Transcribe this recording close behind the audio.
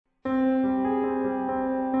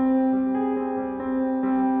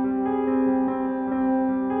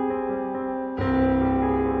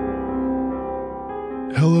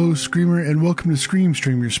Hello, Screamer, and welcome to Scream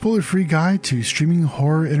Stream, your spoiler-free guide to streaming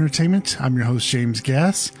horror entertainment. I'm your host, James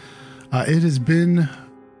Gass. It has been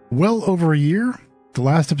well over a year. The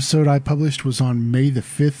last episode I published was on May the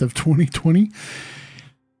 5th of 2020.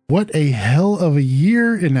 What a hell of a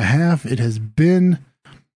year and a half it has been.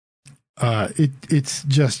 It's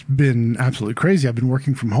just been absolutely crazy. I've been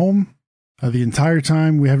working from home the entire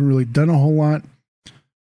time. We haven't really done a whole lot.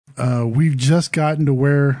 We've just gotten to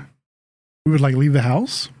where we would leave the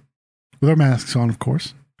house with our masks on, of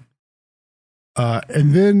course.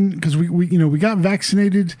 And then because we got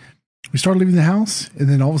vaccinated, we started leaving the house, and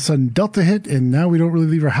then all of a sudden Delta hit, and now we don't really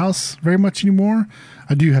leave our house very much anymore.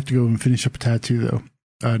 I do have to go and finish up a tattoo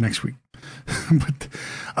though next week. But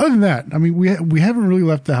other than that, I mean, we haven't really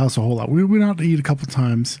left the house a whole lot. We went out to eat a couple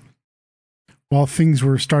times while things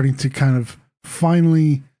were starting to kind of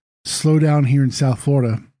finally slow down here in South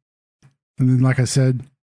Florida. And then, like I said,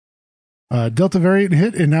 Delta variant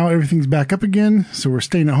hit, and now everything's back up again. So we're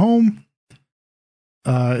staying at home.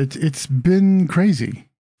 It's been crazy.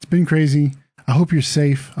 It's been crazy. I hope you're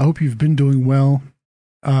safe. I hope you've been doing well.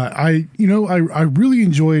 I really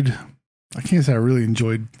enjoyed. I can't say I really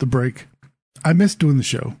enjoyed the break. I missed doing the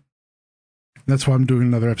show. That's why I'm doing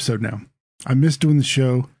another episode now. I missed doing the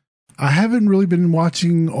show. I haven't really been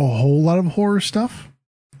watching a whole lot of horror stuff.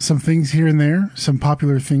 Some things here and there, some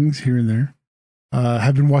popular things here and there.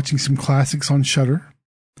 Have been watching some classics on Shudder.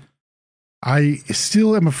 I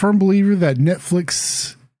still am a firm believer that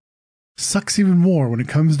Netflix sucks even more when it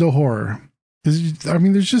comes to horror. I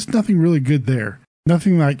mean, there's just nothing really good there.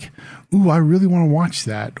 Nothing like, ooh, I really want to watch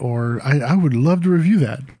that, or I would love to review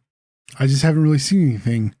that. I just haven't really seen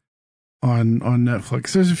anything on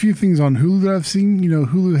Netflix. There's a few things on Hulu that I've seen. You know,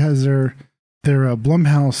 Hulu has their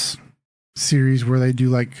Blumhouse series where they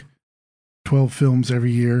do 12 films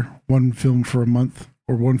every year, one film for a month,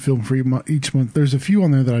 or one film for each month. There's a few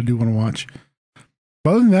on there that I do want to watch.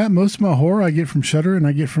 But other than that, most of my horror I get from Shudder and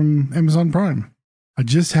I get from Amazon Prime. I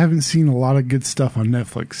just haven't seen a lot of good stuff on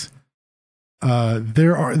Netflix.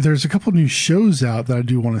 There's a couple new shows out that I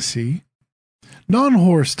do want to see.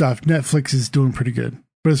 Non-horror stuff, Netflix is doing pretty good.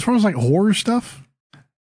 But as far as horror stuff,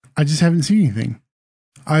 I just haven't seen anything.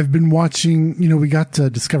 I've been watching, we got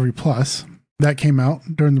Discovery Plus. That came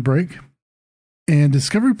out during the break. And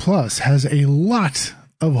Discovery Plus has a lot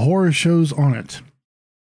of horror shows on it.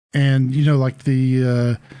 And,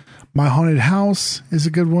 the My Haunted House is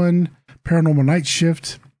a good one. Paranormal Night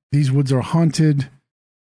Shift. These Woods Are Haunted.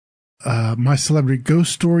 My Celebrity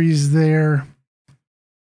Ghost Story is there.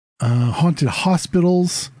 Haunted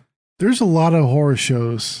Hospitals. There's a lot of horror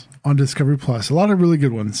shows on Discovery Plus. A lot of really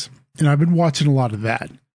good ones. And I've been watching a lot of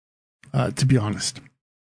that, to be honest.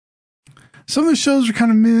 Some of the shows are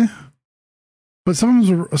kind of meh, but some of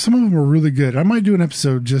them are really good. I might do an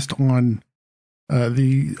episode just on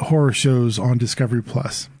the horror shows on Discovery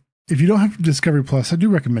Plus. If you don't have Discovery Plus, I do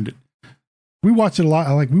recommend it. We watch it a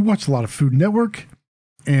lot. We watch a lot of Food Network,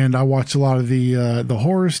 and I watch a lot of the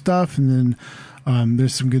horror stuff, and then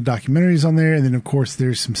there's some good documentaries on there, and then of course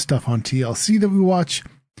there's some stuff on TLC that we watch.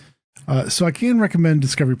 So I can recommend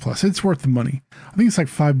Discovery Plus. It's worth the money. I think it's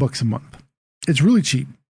 $5 a month. It's really cheap.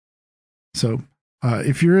 So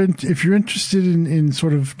if you're interested in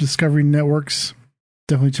sort of Discovery networks,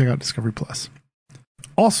 definitely check out Discovery Plus.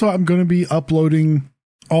 Also, I'm going to be uploading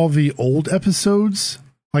all the old episodes,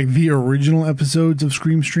 the original episodes of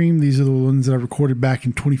Scream Stream. These are the ones that I recorded back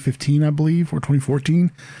in 2015, I believe, or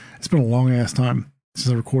 2014. It's been a long ass time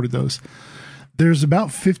since I recorded those. There's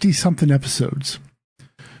about 50 something episodes.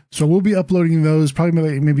 So we'll be uploading those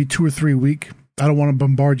probably maybe 2 or 3 a week. I don't want to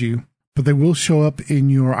bombard you, but they will show up in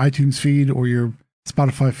your iTunes feed or your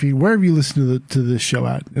Spotify feed, wherever you listen to this show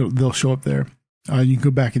at. They'll show up there. You can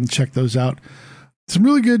go back and check those out. Some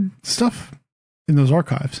really good stuff in those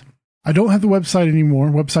archives. I don't have the website anymore.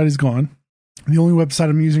 Website is gone. The only website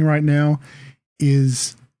I'm using right now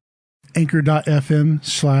is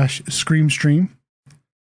anchor.fm/screamstream.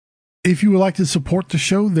 If you would like to support the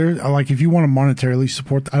show, if you want to monetarily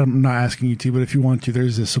support, I'm not asking you to, but if you want to,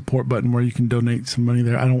 there's a support button where you can donate some money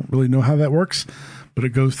there. I don't really know how that works, but it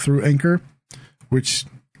goes through Anchor, which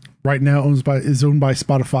right now is owned by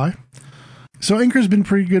Spotify. So Anchor's been a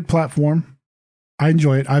pretty good platform. I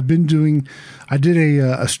enjoy it. I did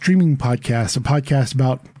a streaming podcast, a podcast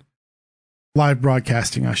about live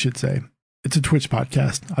broadcasting, I should say. It's a Twitch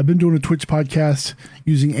podcast. I've been doing a Twitch podcast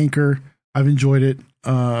using Anchor. I've enjoyed it.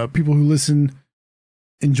 People who listen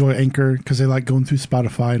enjoy Anchor because they like going through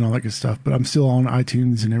Spotify and all that good stuff, but I'm still on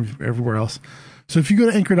iTunes and everywhere else. So if you go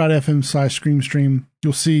to anchor.fm/screamstream,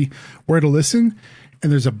 you'll see where to listen.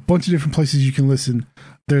 And there's a bunch of different places you can listen.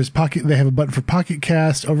 There's Pocket. They have a button for Pocket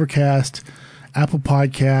Cast, Overcast, Apple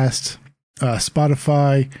Podcast,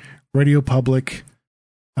 Spotify, Radio Public,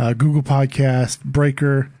 Google Podcast,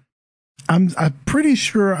 Breaker. I'm pretty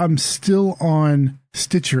sure I'm still on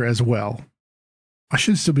Stitcher as well. I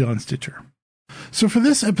should still be on Stitcher. So for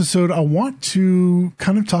this episode, I want to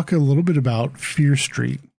kind of talk a little bit about Fear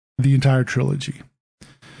Street, the entire trilogy.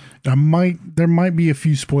 There might be a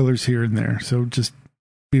few spoilers here and there, so just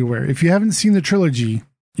be aware. If you haven't seen the trilogy,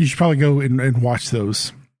 you should probably go and watch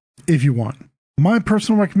those if you want. My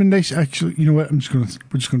personal recommendation, actually, you know what? We're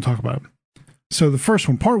just going to talk about it. So the first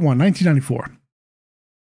one, part 1, 1994.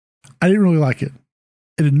 I didn't really like it.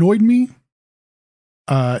 It annoyed me.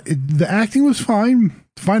 The acting was fine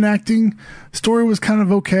acting. Story was kind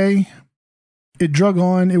of okay. It drug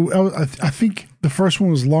on. I think the first one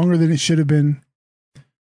was longer than it should have been.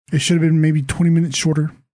 It should have been maybe 20 minutes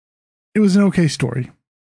shorter. It was an okay story.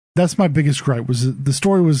 That's my biggest gripe, was the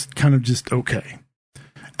story was kind of just okay.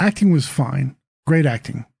 Acting was fine. Great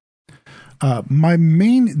acting. The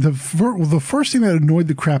first thing that annoyed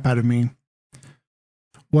the crap out of me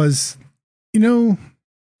was, I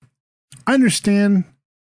understand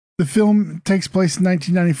the film takes place in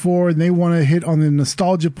 1994 and they want to hit on the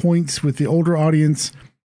nostalgia points with the older audience.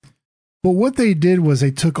 But what they did was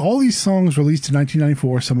they took all these songs released in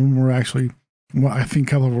 1994. Some of them were actually, I think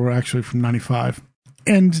a couple of them were actually from 95.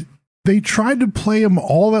 And they tried to play them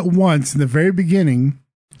all at once in the very beginning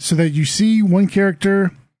so that you see one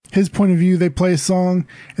character, his point of view, they play a song,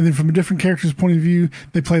 and then from a different character's point of view,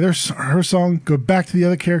 they play her song, go back to the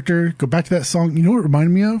other character, go back to that song. You know what it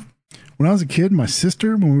reminded me of? When I was a kid, my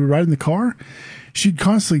sister, when we were riding the car, she'd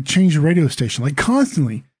constantly change the radio station, like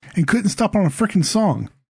constantly, and couldn't stop on a freaking song.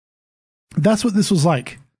 That's what this was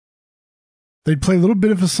like. They'd play a little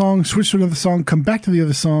bit of a song, switch to another song, come back to the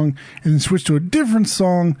other song, and then switch to a different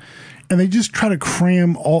song. And they just try to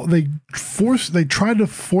cram they try to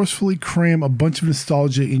forcefully cram a bunch of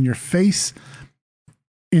nostalgia in your face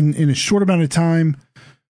in a short amount of time.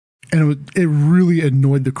 And it really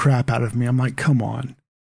annoyed the crap out of me. I'm like, come on.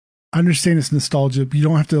 I understand it's nostalgia, but you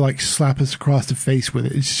don't have to like slap us across the face with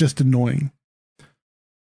it. It's just annoying.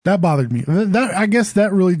 That bothered me. I guess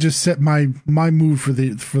that really just set my mood for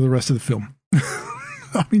the rest of the film.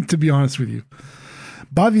 I mean, to be honest with you,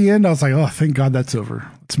 by the end, I was like, oh, thank God that's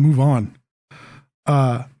over. Let's move on.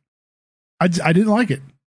 I didn't like it.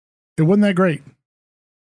 It wasn't that great.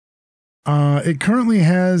 It currently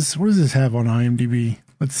has, what does this have on IMDb?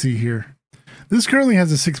 Let's see here. This currently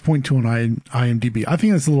has a 6.2 on IMDb. I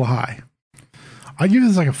think that's a little high. I'd give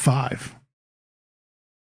this like a 5.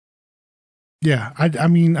 Yeah,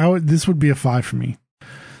 this would be a 5 for me.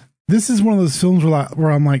 This is one of those films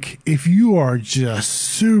where I'm like, if you are just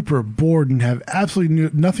super bored and have absolutely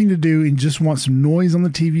nothing to do and just want some noise on the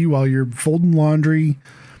TV while you're folding laundry,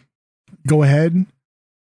 go ahead.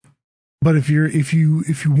 But if you're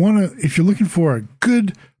looking for a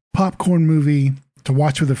good popcorn movie to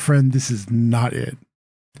watch with a friend, this is not it.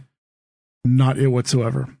 Not it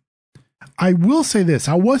whatsoever. I will say this.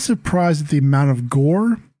 I was surprised at the amount of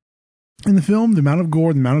gore in the film, the amount of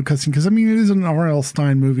gore, the amount of cussing, because it is an R.L.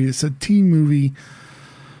 Stine movie. It's a teen movie.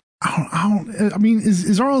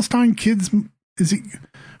 Is R.L. Stine kids? Is it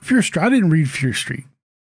Fear Street? I didn't read Fear Street.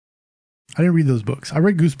 I didn't read those books. I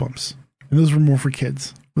read Goosebumps, and those were more for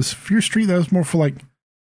kids. Was Fear Street, that was more for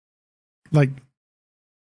like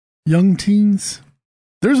young teens?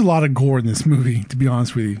 There's a lot of gore in this movie, to be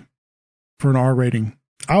honest with you, for an R rating.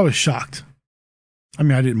 I was shocked. I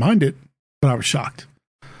mean, I didn't mind it, but I was shocked.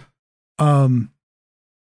 I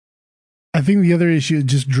think the other issue, it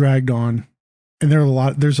just dragged on, and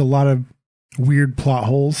there's a lot of weird plot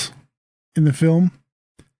holes in the film.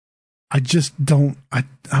 I don't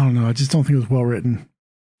know. I just don't think it was well written.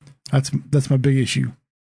 That's my big issue.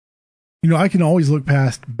 I can always look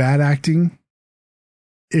past bad acting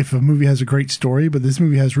if a movie has a great story, but this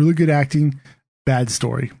movie has really good acting, bad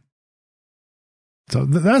story. So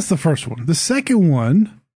that's the first one. The second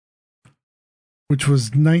one, which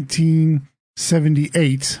was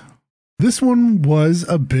 1978, this one was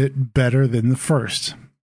a bit better than the first.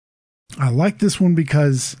 I like this one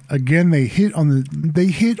because, again, they hit on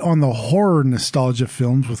the horror nostalgia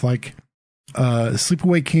films with like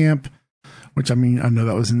Sleepaway Camp, which I know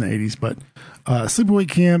that was in the 80s, but Sleepaway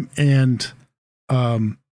Camp and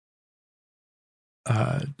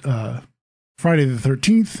Friday the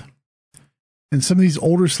 13th, and some of these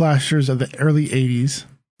older slashers of the early 80s.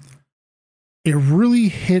 It really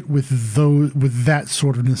hit with that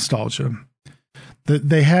sort of nostalgia.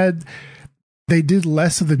 That they did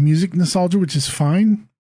less of the music nostalgia, which is fine,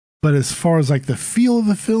 but as far as like the feel of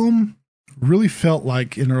the film, really felt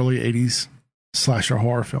like an early 80s slasher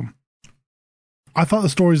horror film. I thought the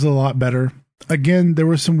story was a lot better. Again, there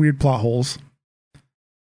were some weird plot holes.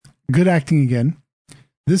 Good acting again.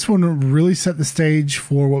 This one really set the stage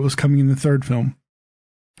for what was coming in the third film.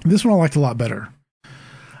 This one I liked a lot better.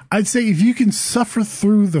 I'd say if you can suffer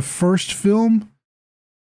through the first film,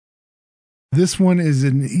 this one it's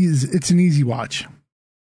an easy watch.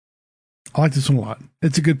 I like this one a lot.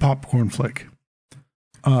 It's a good popcorn flick.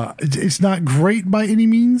 It's not great by any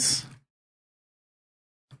means,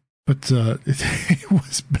 but it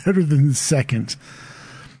was better than the second.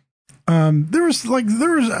 There was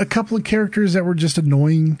a couple of characters that were just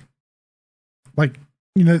annoying. Like,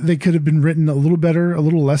 you know, they could have been written a little better, a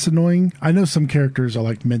little less annoying. I know some characters are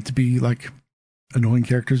like meant to be like annoying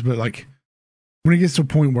characters, but like when it gets to a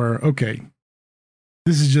point where, okay,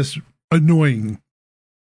 this is just annoying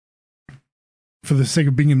for the sake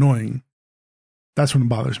of being annoying, that's when it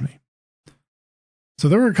bothers me. So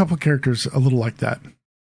there were a couple of characters a little like that.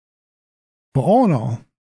 But all in all,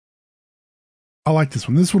 I like this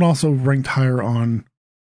one. This one also ranked higher on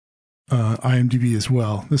IMDb as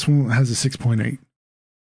well. This one has a 6.8.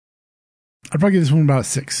 I'd probably give this one about a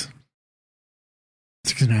 6.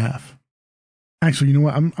 6.5. Actually, you know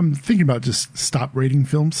what? I'm thinking about just stop rating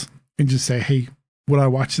films and just say, hey, would I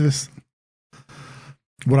watch this?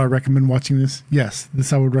 Would I recommend watching this? Yes,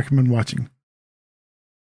 this I would recommend watching.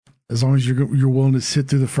 As long as you're willing to sit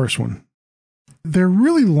through the first one. They're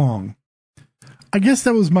really long. I guess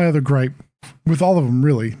that was my other gripe with all of them,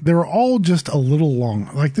 really. They were all just a little long.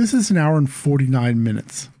 Like, this is an hour and 49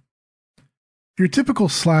 minutes. Your typical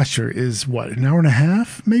slasher is, what, an hour and a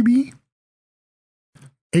half, maybe?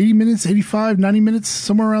 80 minutes, 85, 90 minutes,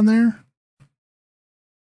 somewhere around there?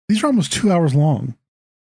 These are almost 2 hours long.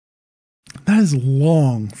 That is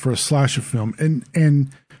long for a slasher film. And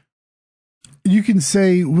you can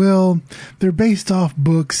say, well, they're based off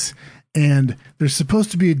books and there's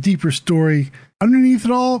supposed to be a deeper story. Underneath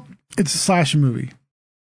it all, it's a slasher movie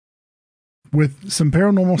with some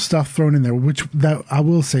paranormal stuff thrown in there, which that I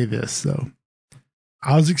will say this, though.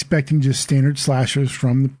 I was expecting just standard slashers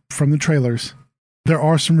from the trailers. There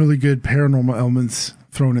are some really good paranormal elements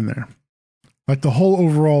thrown in there. Like the whole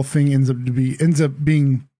overall thing ends up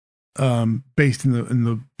being based in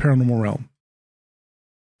the paranormal realm,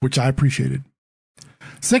 which I appreciated.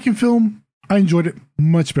 Second film, I enjoyed it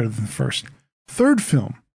much better than the first. Third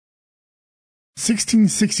film,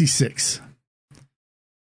 1666.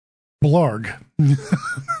 Blarg.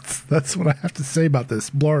 That's what I have to say about this.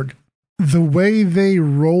 Blarg. The way they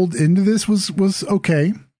rolled into this was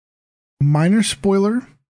okay. Minor spoiler.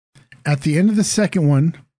 At the end of the second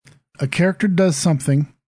one, a character does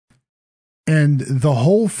something, and the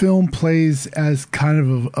whole film plays as kind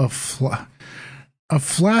of a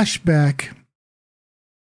flashback,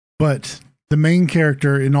 but the main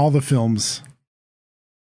character in all the films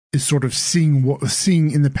is sort of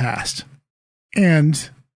seeing in the past. And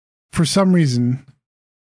for some reason,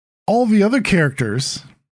 all the other characters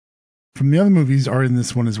from the other movies are in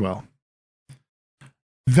this one as well.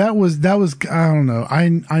 That was I don't know.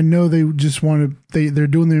 I know they just they're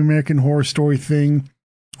doing the American Horror Story thing.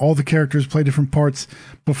 All the characters play different parts,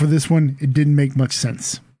 but for this one, it didn't make much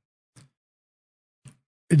sense.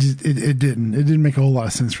 It didn't make a whole lot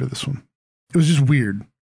of sense for this one. It was just weird.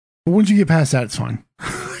 But once you get past that, it's fine,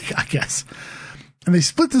 I guess. And they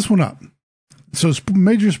split this one up. So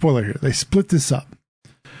major spoiler here. They split this up.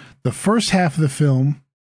 The first half of the film,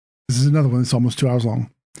 this is another one that's almost 2 hours long.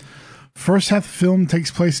 First half of the film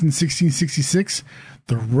takes place in 1666.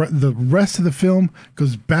 The rest of the film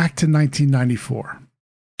goes back to 1994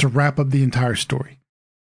 to wrap up the entire story.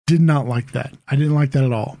 Did not like that. I didn't like that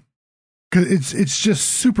at all. Because it's just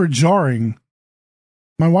super jarring.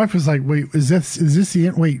 My wife was like, wait, is this the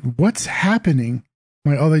end? Wait, what's happening?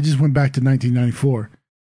 I'm like, oh, they just went back to 1994.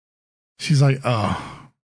 She's like, oh,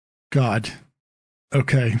 God.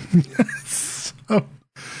 Okay. So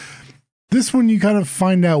this one, you kind of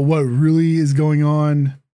find out what really is going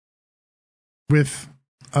on with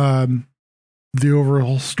the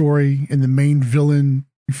overall story and the main villain.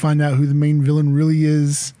 You find out who the main villain really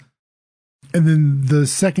is. And then the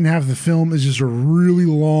second half of the film is just a really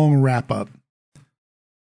long wrap up.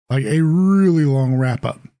 Like a really long wrap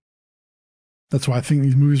up. That's why I think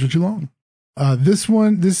these movies are too long. This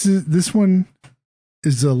one is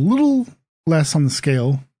a little less on the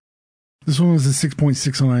scale. This one was a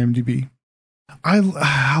 6.6 on IMDb.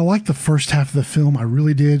 I liked the first half of the film. I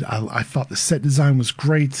really did. I thought the set design was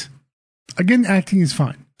great. Again, acting is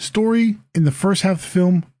fine. Story in the first half of the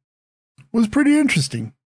film was pretty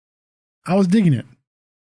interesting. I was digging it.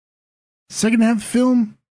 Second half of the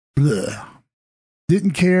film, bleh.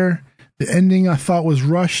 Didn't care. The ending I thought was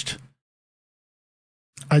rushed.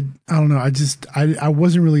 I don't know. I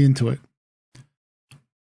wasn't really into it.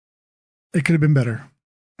 It could have been better.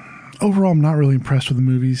 Overall, I'm not really impressed with the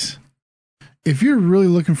movies. If you're really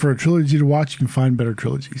looking for a trilogy to watch, you can find better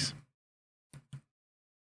trilogies.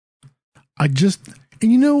 I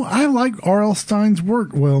like R.L. Stine's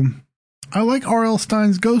work. Well, I like R.L.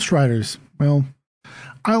 Stine's Ghost Riders. Well,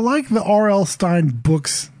 I like the R.L. Stine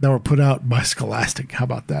books that were put out by Scholastic. How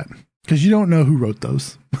about that? Because you don't know who wrote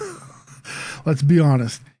those. Let's be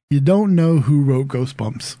honest. You don't know who wrote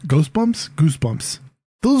Goosebumps. Goosebumps.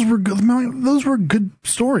 Those were good. Those were good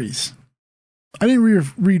stories. I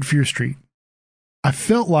didn't read Fear Street. I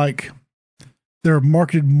felt like they were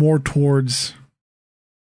marketed more towards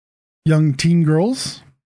young teen girls.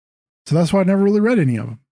 So that's why I never really read any of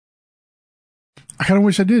them. I kind of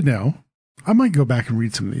wish I did now. I might go back and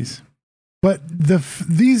read some of these. But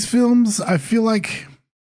these films, I feel like...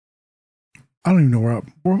 I don't even know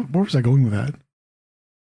where was I going with that?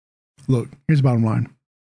 Look, here's the bottom line.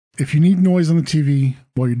 If you need noise on the TV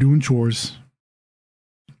while you're doing chores,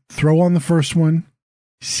 throw on the first one,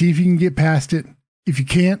 see if you can get past it. If you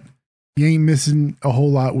can't, you ain't missing a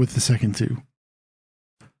whole lot with the second two.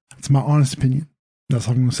 That's my honest opinion. That's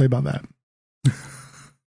all I'm going to say about that.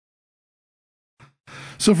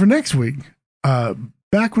 So for next week,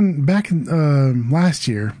 back in last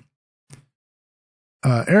year,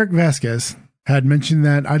 Eric Vasquez had mentioned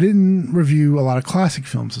that I didn't review a lot of classic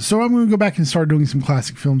films. So I'm going to go back and start doing some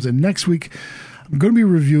classic films. And next week, I'm going to be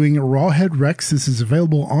reviewing Rawhead Rex. This is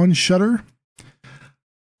available on Shudder.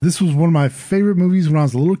 This was one of my favorite movies when I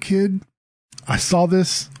was a little kid. I saw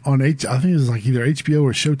this on I think it was like either HBO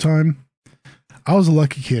or Showtime. I was a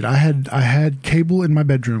lucky kid. I had cable in my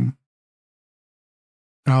bedroom.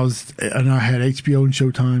 And I had HBO and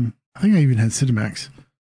Showtime. I think I even had Cinemax.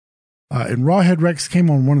 And Rawhead Rex came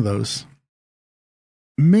on one of those.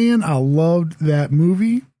 Man, I loved that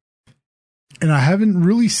movie. And I haven't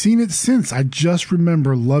really seen it since. I just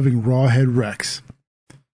remember loving Rawhead Rex.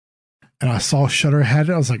 And I saw Shudder had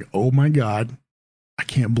it. I was like, oh my God, I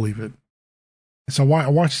can't believe it. So I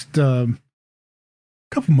watched a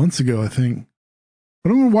couple months ago, I think.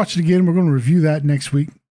 But I'm going to watch it again. We're going to review that next week.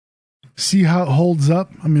 See how it holds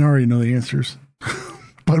up. I mean, I already know the answers.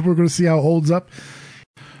 But we're going to see how it holds up.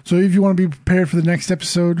 So if you want to be prepared for the next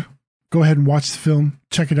episode, go ahead and watch the film.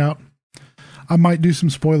 Check it out. I might do some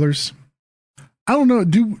spoilers. I don't know.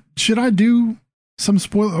 Should I do some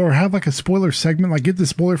spoiler or have like a spoiler segment, like get the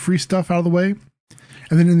spoiler free stuff out of the way?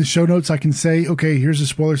 And then in the show notes, I can say, okay, here's the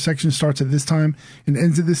spoiler section, starts at this time and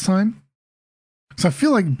ends at this time. So I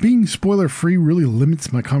feel like being spoiler free really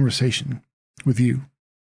limits my conversation with you.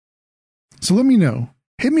 So let me know.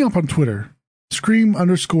 Hit me up on Twitter,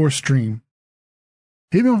 Scream_stream.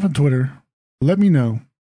 Hit me up on Twitter. Let me know.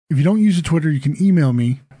 If you don't use the Twitter, you can email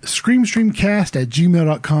me,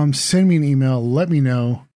 screamstreamcast@gmail.com. Send me an email. Let me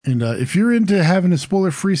know. And if you're into having a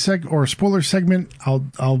spoiler-free spoiler segment,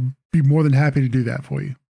 I'll be more than happy to do that for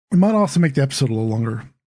you. We might also make the episode a little longer.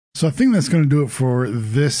 So I think that's going to do it for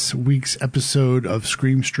this week's episode of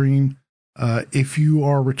Scream Stream. If you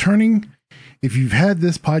are returning, if you've had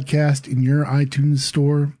this podcast in your iTunes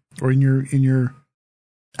store or in your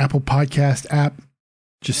Apple Podcast app,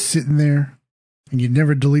 just sitting there and you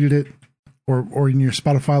never deleted it, or in your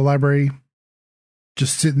Spotify library,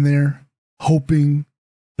 just sitting there hoping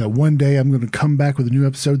that one day I'm going to come back with a new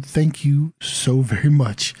episode. Thank you so very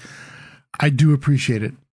much. I do appreciate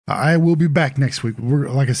it. I will be back next week.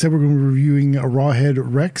 Like I said, we're going to be reviewing a Rawhead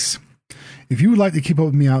Rex. If you would like to keep up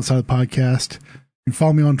with me outside of the podcast, you can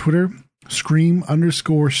follow me on Twitter,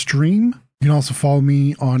 Scream_stream. You can also follow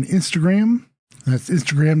me on Instagram. That's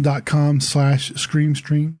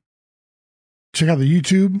Instagram.com/ScreamStream. Check out the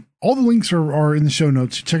YouTube. All the links are in the show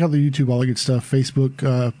notes. Check out the YouTube, all the good stuff. Facebook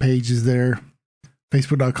page is there.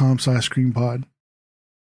 Facebook.com/ScreamPod.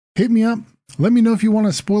 Hit me up. Let me know if you want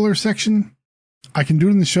a spoiler section. I can do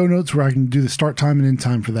it in the show notes where I can do the start time and end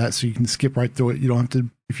time for that, so you can skip right through it. You don't have to,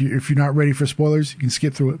 if you're not ready for spoilers, you can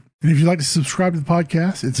skip through it. And if you'd like to subscribe to the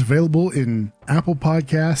podcast, it's available in Apple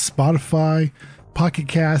Podcasts, Spotify, Pocket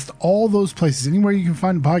Cast, all those places. Anywhere you can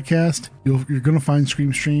find a podcast, you're going to find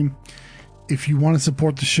Scream Stream. If you want to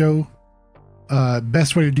support the show,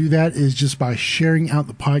 best way to do that is just by sharing out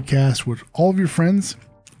the podcast with all of your friends.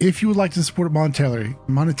 If you would like to support it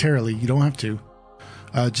monetarily, you don't have to.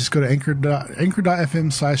 Just go to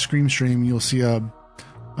anchor.fm/ScreamStream. You'll see a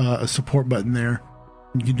support button there.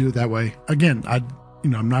 You can do it that way. Again,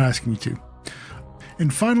 I'm not asking you to.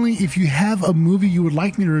 And finally, if you have a movie you would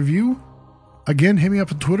like me to review, again, hit me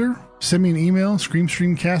up on Twitter. Send me an email,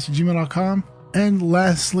 screamstreamcast@gmail.com. And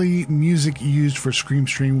lastly, music used for Scream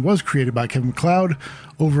Stream was created by Kevin MacLeod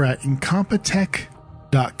over at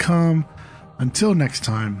Incompetech.com. Until next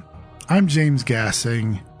time, I'm James Gass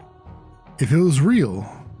saying if it was real,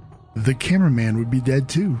 the cameraman would be dead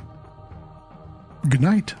too. Good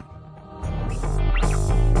night.